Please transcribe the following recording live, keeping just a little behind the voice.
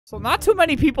So not too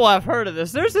many people have heard of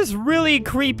this. There's this really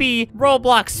creepy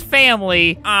Roblox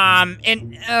family, and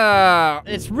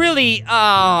it's really,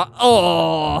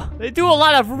 they do a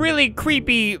lot of really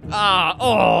creepy,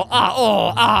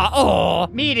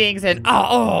 meetings, and,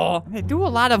 they do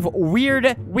a lot of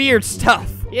weird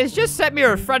stuff. It's just sent me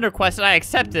a friend request and I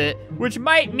accepted it, which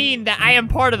might mean that I am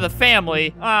part of the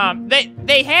family.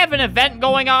 They have an event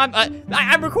going on.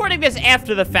 I'm recording this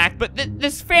after the fact, but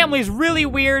this family's really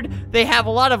weird. They have a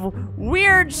lot of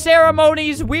weird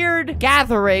ceremonies, weird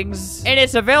gatherings, and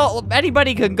it's available.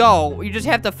 Anybody can go. You just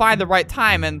have to find the right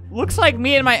time, and looks like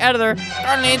me and my editor,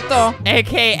 Carlito,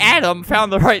 aka Adam,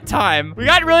 found the right time. We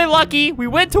got really lucky. We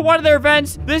went to one of their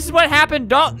events. This is what happened.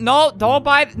 Don't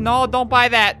buy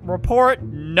that. Report.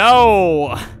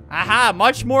 No. Aha,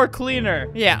 much more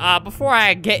cleaner. Yeah, before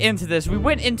I get into this, we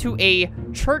went into a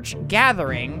church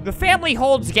gathering. The family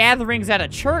holds gatherings at a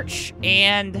church,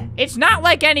 and it's not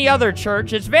like any other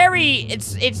church. It's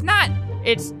just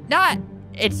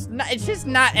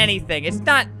not anything. It's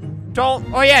not,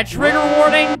 oh yeah, trigger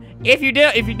warning. If you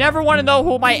never want to know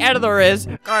who my editor is,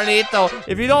 Carlito,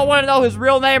 if you don't want to know his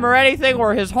real name or anything,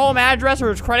 or his home address or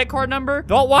his credit card number,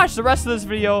 don't watch the rest of this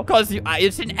video, because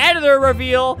it's an editor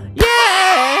reveal. Yeah!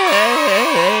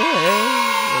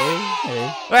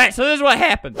 Alright, so this is what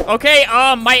happened. Okay,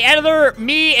 my editor,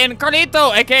 me, and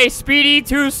Carlito, aka Speedy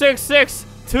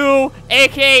 2662,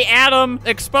 aka Adam,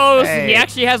 exposed. Hey. He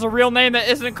actually has a real name that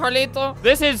isn't Carlito.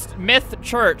 This is Myth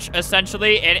Church,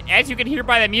 essentially, and as you can hear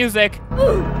by the music,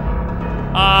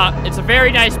 it's a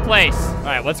very nice place. All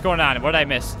right, what's going on? What did I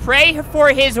miss? Pray for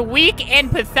his weak and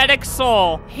pathetic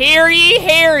soul. Hear ye,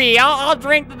 hear ye. I'll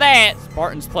drink to that.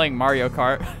 Spartan's playing Mario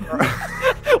Kart.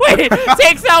 Wait,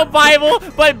 takes out Bible,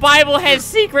 but Bible has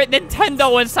secret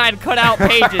Nintendo inside cutout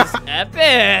pages.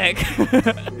 Epic.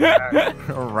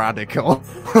 Radical.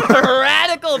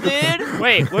 Radical, dude.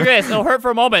 Wait, look at this. It'll hurt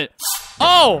for a moment.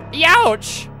 Oh,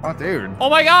 ouch. Oh, dude. Oh,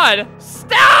 my God.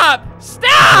 Stop.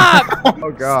 Stop.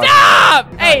 Oh, God.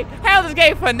 Stop. Hey, how this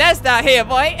game finessed out here,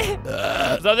 boy?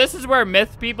 So this is where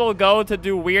myth people go to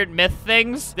do weird myth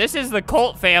things. This is the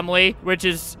cult family, which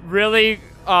is really...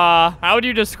 how would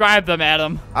you describe them,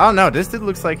 Adam? I don't know. This dude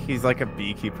looks like he's like a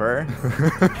beekeeper.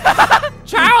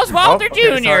 Charles Walter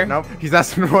Jr. Sorry, nope. He's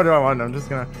asking what do I want. I'm just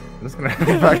gonna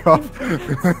back off.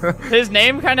 His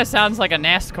name kind of sounds like a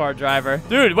NASCAR driver.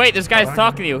 Dude, wait, this guy's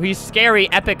talking to you. He's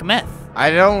scary, epic myth.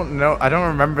 I don't know. I don't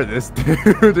remember this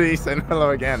dude. He said hello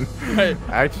again.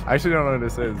 I actually don't know who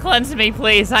this is. Cleanse me,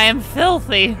 please. I am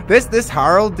filthy. This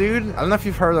Harold dude, I don't know if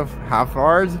you've heard of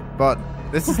Halford, but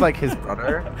this is like his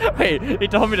brother. Wait, he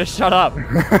told me to shut up.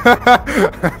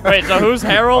 Wait, so who's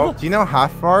Harold? Oh, do you know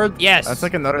Halford? Yes. That's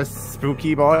like another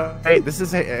spooky boy. Hey, this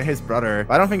is his brother.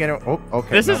 I don't think anyone... Oh,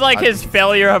 okay. This is like his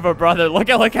failure of a brother. Look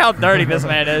how dirty this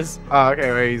man is. Oh,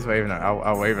 okay, wait, he's waving.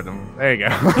 I'll wave at him. There you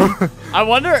go. I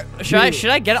wonder, should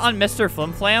I get on Mr.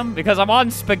 Flim Flam? Because I'm on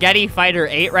Spaghetti Fighter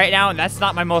 8 right now, and that's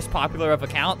not my most popular of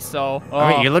accounts, so...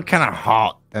 I mean, you look kind of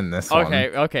hot in this one.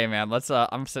 Okay, man. Let's,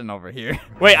 I'm sitting over here.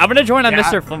 Wait, I'm gonna join on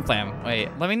Mr. Flim Flam. Wait,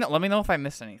 let me know if I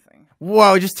missed anything.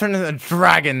 Whoa, just turned into a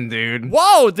dragon, dude.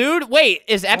 Whoa, dude. Wait,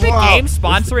 is Epic Games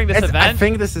sponsoring this event? I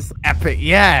think this is Epic,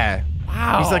 yeah.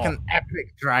 Wow. He's like an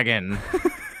epic dragon.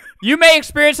 You may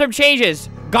experience some changes.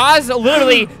 Gauze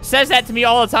literally says that to me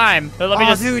all the time. Let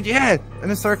me dude, yeah. In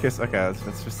a circus. Okay,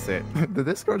 let's just sit. Did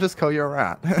this girl just call you a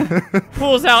rat?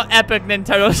 Pulls out Epic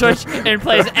Nintendo Switch and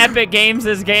plays Epic Games'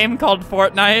 this game called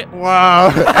Fortnite. Wow.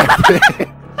 Epic.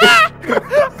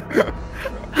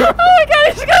 Oh my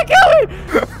God, he's gonna kill me!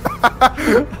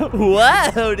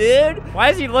 Whoa, dude. Why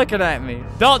is he looking at me?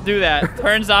 Don't do that.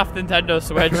 Turns off Nintendo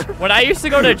Switch. When I used to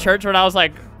go to church when I was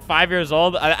like 5 years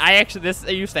old, this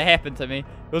used to happen to me.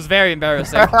 It was very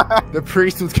embarrassing. The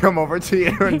priest would come over to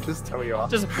you and just tell you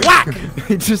off. Just whack!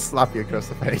 He'd just slap you across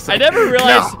the face. I never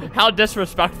realized how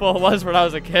disrespectful it was when I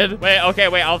was a kid. Wait,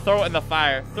 I'll throw it in the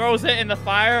fire. Throws it in the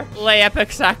fire, lay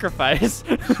epic sacrifice.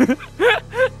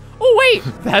 Oh, wait.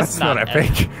 That's not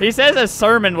epic. He says a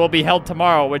sermon will be held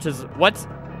tomorrow, which is,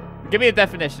 give me a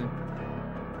definition.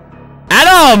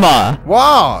 Adam!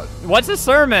 What? What's a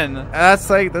sermon? That's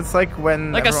like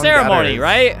when like a ceremony,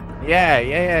 right? Yeah.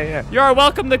 You are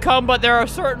welcome to come, but there are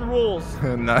certain rules.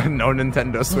 no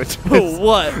Nintendo Switch.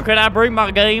 What? Can I bring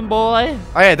my Game Boy?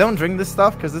 Oh yeah, don't drink this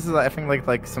stuff because this is I think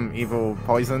like some evil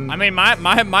poison. I mean,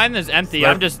 mine is empty.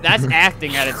 That's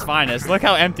acting at its finest. Look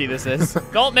how empty this is.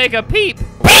 Don't make a peep.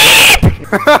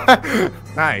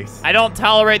 Nice. I don't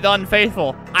tolerate the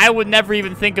unfaithful. I would never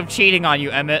even think of cheating on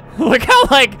you, Emmett. Look how,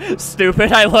 like,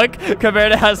 stupid I look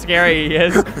compared to how scary he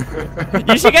is.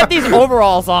 You should get these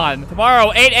overalls on.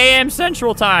 Tomorrow, 8 a.m.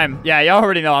 Central Time. Yeah, you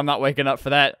already know I'm not waking up for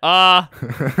that.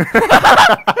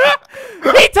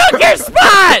 He took your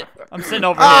spot! I'm sitting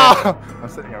over here. I'm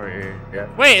sitting over here.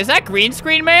 Yeah. Wait, is that green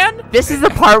screen, man? This is the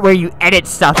part where you edit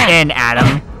stuff in,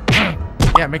 Adam.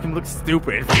 Yeah, make him look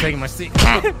stupid for taking my seat.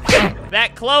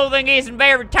 That clothing isn't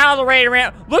very tolerated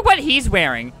around. Look what he's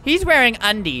wearing. He's wearing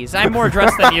undies. I'm more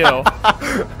dressed than you.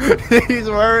 He's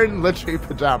wearing literally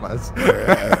pajamas.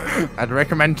 I'd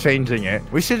recommend changing it.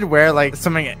 We should wear like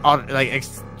something like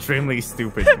extremely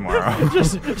stupid tomorrow.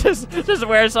 just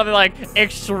wear something like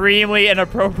extremely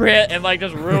inappropriate and like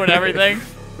just ruin everything.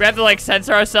 We have to like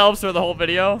censor ourselves for the whole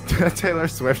video. Taylor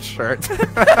Swift shirt.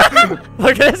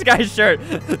 Look at this guy's shirt.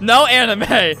 No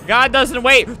anime. God doesn't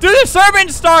wait. Dude, the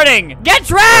sermon's starting. Get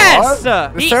dressed.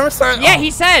 What? The sermon's starting? Yeah, he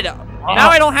said. Now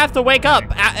I don't have to wake up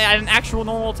at an actual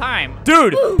normal time.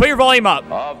 Dude, put your volume up.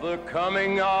 Of the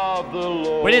coming of the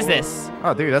Lord. What is this?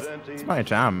 Oh, dude, that's my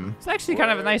jam. It's actually kind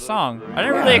of a nice song. I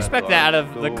didn't really expect that out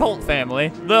of the Colt family.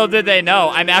 Little did they know,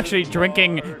 I'm actually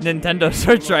drinking Nintendo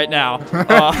Switch right now.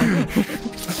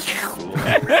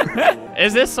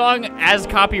 Is this song as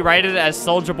copyrighted as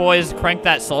Soulja Boy's Crank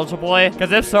That Soulja Boy?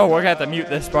 Because if so, we're gonna have to mute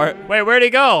this part. Wait, where'd he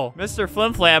go? Mr.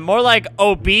 Flimflam, more like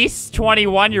obese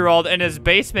 21-year-old in his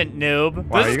basement, noob.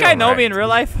 Wow, Does this guy know me in real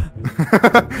life?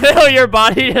 Ew, your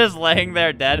body is laying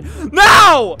there dead.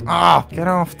 No! Oh, get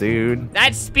off, dude.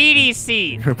 That's Speedy's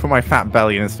seat. Put my fat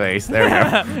belly in his face. There we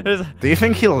go. Do you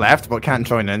think he left but can't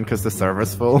join in because the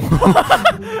server's full?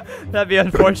 That'd be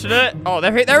unfortunate. Oh,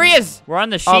 there he is. We're on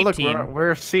the sheep look, team.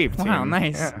 We're sheep team. Wow,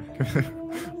 nice. Yeah.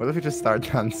 What if we just start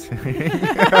dancing?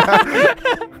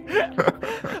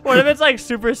 What if it's like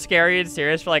super scary and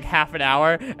serious for like half an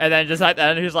hour, and then just at the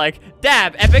end he's like,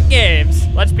 "Dab, epic games,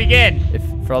 let's begin."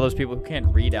 For all those people who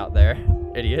can't read out there,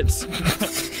 idiots.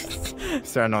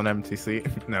 Starting on empty seat.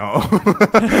 No.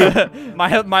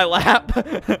 my lap.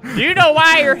 Do you know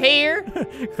why you're here?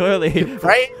 Clearly.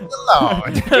 Praise the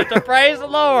Lord. To praise the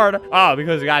Lord. Oh,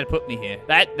 because God put me here.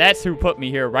 That's who put me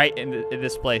here, right in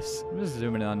this place. I'm just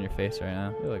zooming in on your face right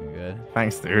now. You're looking good.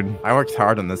 Thanks, dude. I worked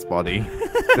hard on this body.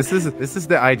 This is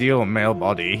the ideal male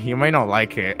body. You may not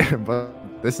like it, but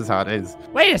this is how it is.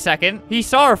 Wait a second. He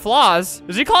saw our flaws.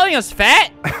 Is he calling us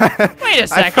fat? Wait a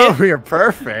second. I thought we were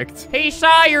perfect. He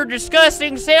saw your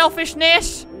disgusting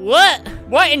selfishness? What?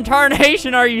 What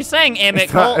incarnation are you saying, Emmett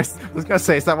Colt? I was gonna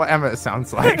say, is that what Emmett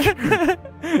sounds like?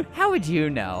 How would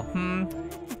you know?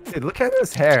 Dude, look at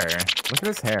his hair. Look at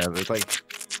his hair. There's like,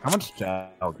 how much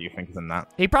gel do you think is in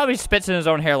that? He probably spits in his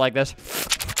own hair like this.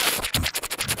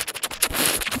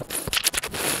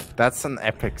 That's an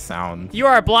epic sound. You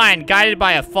are blind, guided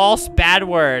by a false bad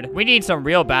word. We need some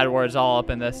real bad words all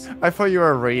up in this. I thought you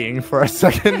were reading for a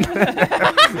second.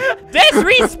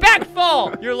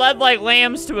 Disrespectful! You're led like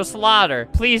lambs to a slaughter.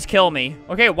 Please kill me.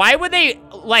 Okay, why would they,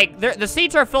 like, the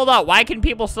seats are filled up. Why can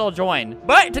people still join?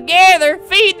 But together,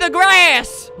 feed the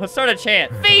grass. Let's start a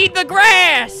chant. Feed the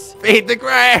grass. Feed the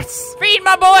grass. Feed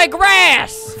my boy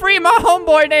Grass. Free my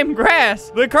homeboy named Grass.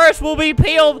 The curse will be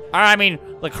peeled.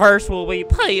 The curse will be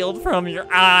peeled from your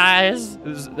eyes.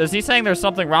 Is he saying there's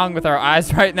something wrong with our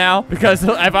eyes right now? Because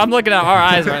if I'm looking at our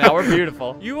eyes right now, we're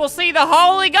beautiful. You will see the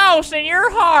Holy Ghost in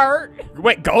your heart.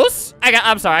 Wait, ghosts?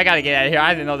 I'm sorry, I gotta get out of here.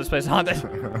 I didn't know this place haunted.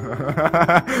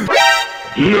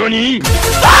 Nani?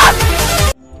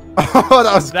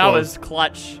 Oh, that was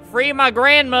clutch. Free my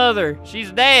grandmother.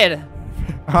 She's dead.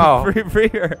 Oh. Free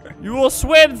her. You will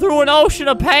swim through an ocean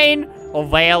of pain, a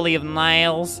valley of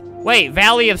nails. Wait,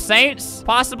 Valley of Saints?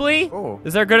 Possibly? Oh.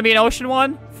 Is there gonna be an ocean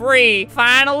one? Free.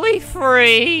 Finally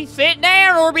free. Sit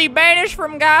down or be banished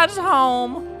from God's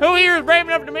home. Who here is brave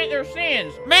enough to admit their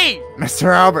sins? Me!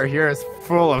 Mr. Albert here is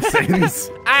full of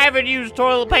sins. I haven't used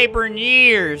toilet paper in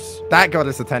years. That got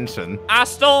his attention. I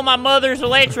stole my mother's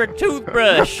electric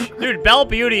toothbrush. Dude, Belle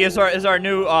Beauty is our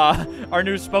new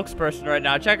spokesperson right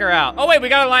now. Check her out. Oh wait, we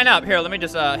gotta line up. Here, let me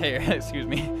just here, excuse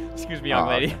me. Excuse me, young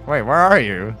lady. Wait, where are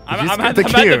you? I'm at the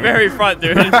very front,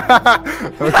 dude. Okay,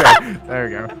 there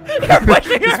we go. You're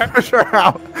pushing her. Push her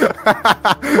out.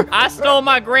 I stole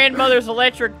my grandmother's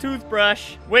electric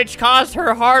toothbrush, which caused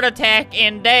her heart attack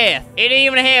and death. It didn't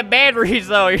even have batteries,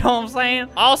 though, you know what I'm saying?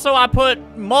 Also, I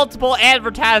put multiple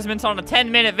advertisements on a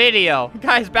 10-minute video.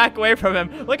 Guys, back away from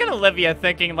him. Look at Olivia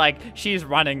thinking like she's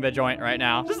running the joint right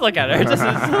now. Just look at her. Just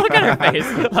look at her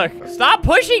face. Look, stop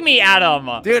pushing me, Adam.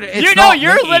 Dude, it's you know, not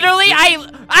you're me. literally,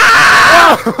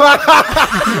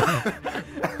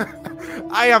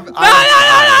 I have. No,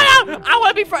 I want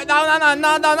to be friends.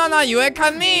 No. You ain't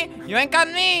cutting me. You ain't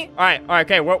cutting me. All right.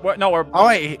 Okay. We're. Oh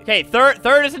wait. Okay.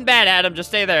 Third isn't bad, Adam. Just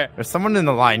stay there. There's someone in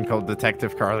the line called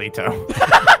Detective Carlito.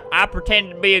 I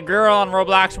pretended to be a girl on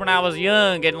Roblox when I was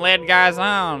young and led guys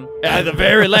on. At the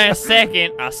very last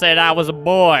second, I said I was a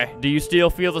boy. Do you still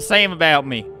feel the same about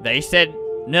me? They said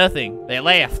nothing. They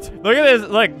laughed. Look at this.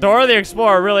 Look, Dora the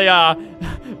Explorer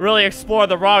really explored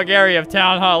the wrong area of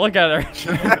Town Hall. Look at her.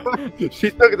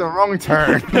 She took the wrong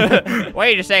turn.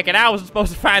 Wait a second. I was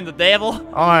supposed to find the devil.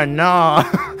 Oh no.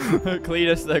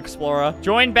 Cletus the Explorer.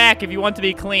 Join back if you want to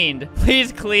be cleaned.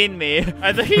 Please clean me.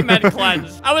 I think he meant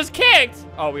cleansed. I was kicked.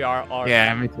 Oh, we are.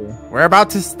 Yeah, me too. We're about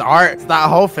to start that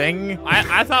whole thing.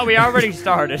 I thought we already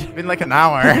started. It's been like an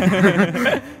hour.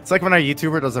 It's like when a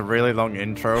YouTuber does a really long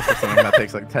intro for something that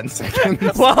takes like 10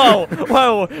 seconds.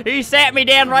 Whoa. He sat me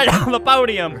down right on the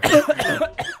podium.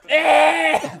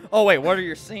 Oh, wait, what are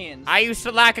your sins? I used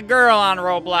to like a girl on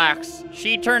Roblox.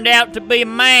 She turned out to be a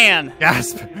man.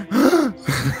 Gasp.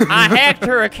 I hacked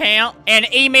her account and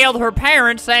emailed her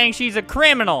parents saying she's a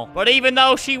criminal. But even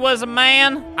though she was a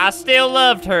man, I still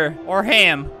loved her. Or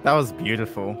him. That was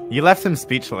beautiful. You left him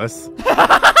speechless.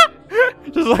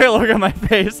 Just look at my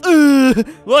face.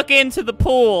 Look into the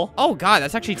pool. Oh, God,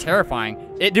 that's actually terrifying.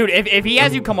 Dude, if he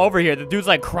has you come over here, the dude's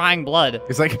like crying blood.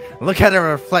 He's like, look at a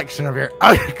reflection of your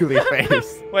ugly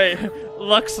face. Wait,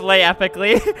 looks lay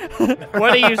epically.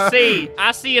 What do you see?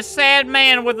 I see a sad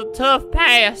man with a tough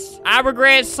past. I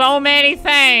regret so many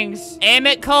things.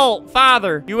 Emmett Colt,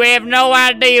 father, you have no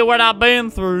idea what I've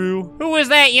been through. Who is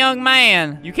that young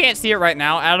man? You can't see it right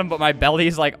now, Adam, but my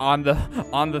belly's like on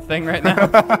the thing right now.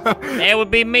 That would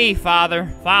be me,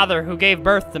 father. Father who gave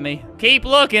birth to me. Keep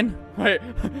looking. Wait,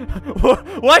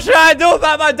 what should I do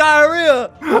about my diarrhea?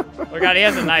 Oh God, he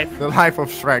has a knife. The life of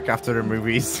Shrek after the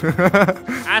movies.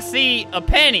 I see a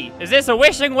penny. Is this a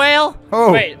wishing well?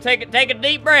 Oh. Wait, take a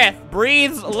deep breath.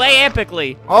 Breathe, lay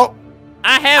epically. Oh.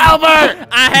 Albert!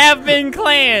 I have been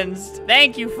cleansed.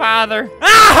 Thank you, Father.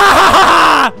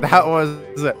 That was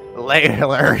lay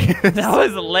hilarious. That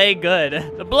was lay good.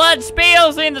 The blood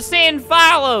spills and the sin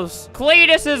follows.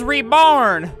 Cletus is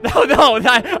reborn. No,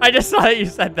 I just saw that you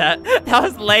said that. That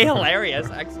was lay hilarious,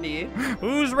 actually.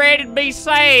 Who's ready to be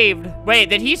saved? Wait,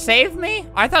 did he save me?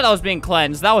 I thought I was being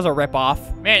cleansed. That was a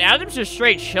ripoff. Man, Adam's just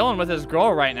straight chilling with his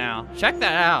girl right now. Check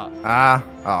that out.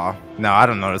 Oh. No, I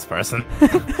don't know this person.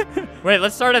 Wait,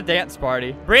 let's start a dance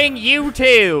party. Bring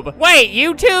YouTube. Wait,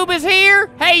 YouTube is here?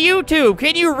 Hey, YouTube,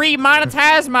 can you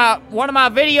remonetize one of my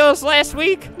videos last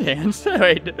week? Dance.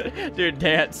 Wait, dude,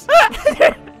 dance.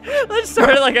 Let's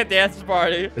start like a dance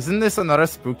party. Isn't this another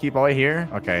spooky boy here?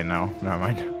 Okay, no, never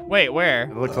mind. Wait, where?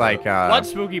 It looks like what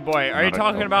spooky boy? Are you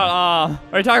talking about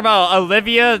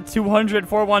Olivia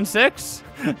 20416?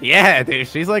 Yeah, dude,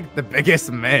 she's like the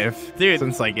biggest myth, dude,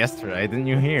 since like yesterday. Didn't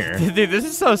you hear? Dude, this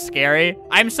is so scary.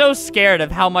 I'm so scared of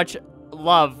how much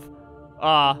love.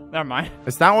 Never mind.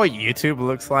 Is that what YouTube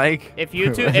looks like? If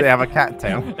YouTube, they have a cat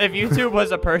tail. If YouTube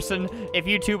was a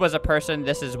person,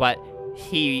 this is what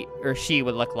he or she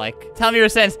would look like. Tell me your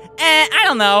sins. I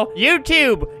don't know.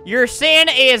 YouTube, your sin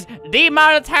is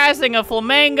demonetizing a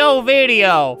Flamingo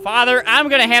video. Father, I'm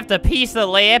gonna have to piece the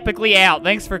lay epically out.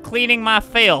 Thanks for cleaning my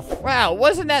filth. Wow,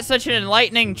 wasn't that such an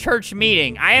enlightening church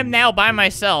meeting? I am now by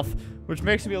myself, which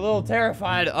makes me a little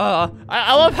terrified.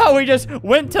 I love how we just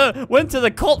went to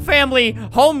the Cult family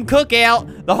home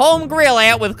cookout, the home grill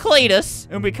out with Cletus,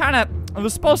 and it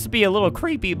was supposed to be a little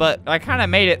creepy, but I kind of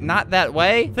made it not that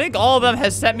way. I think all of them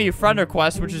has sent me friend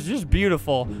requests, which is just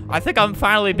beautiful. I think I'm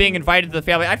finally being invited to the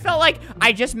family. I felt like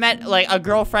I just met like a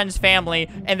girlfriend's family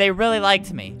and they really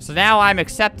liked me. So now I'm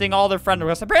accepting all their friend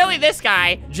requests. Apparently this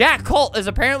guy, Jack Colt, is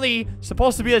apparently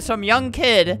supposed to be some young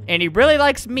kid and he really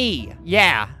likes me.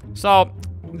 Yeah. So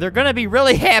they're gonna be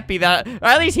really happy that, or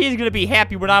at least he's gonna be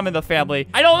happy when I'm in the family.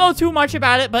 I don't know too much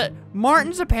about it, but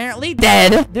Martin's apparently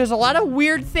dead. There's a lot of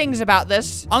weird things about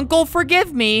this. Uncle,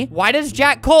 forgive me. Why does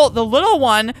Jack Colt, the little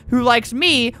one who likes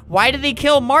me, why did he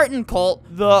kill Martin Colt,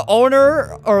 the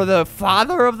owner or the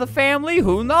father of the family?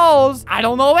 Who knows? I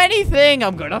don't know anything.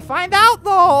 I'm gonna find out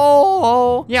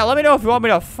though. Yeah, let me know if you want me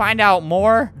to find out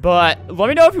more, but let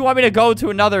me know if you want me to go to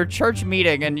another church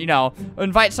meeting and, you know,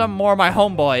 invite some more of my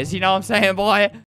homeboys. You know what I'm saying, boy?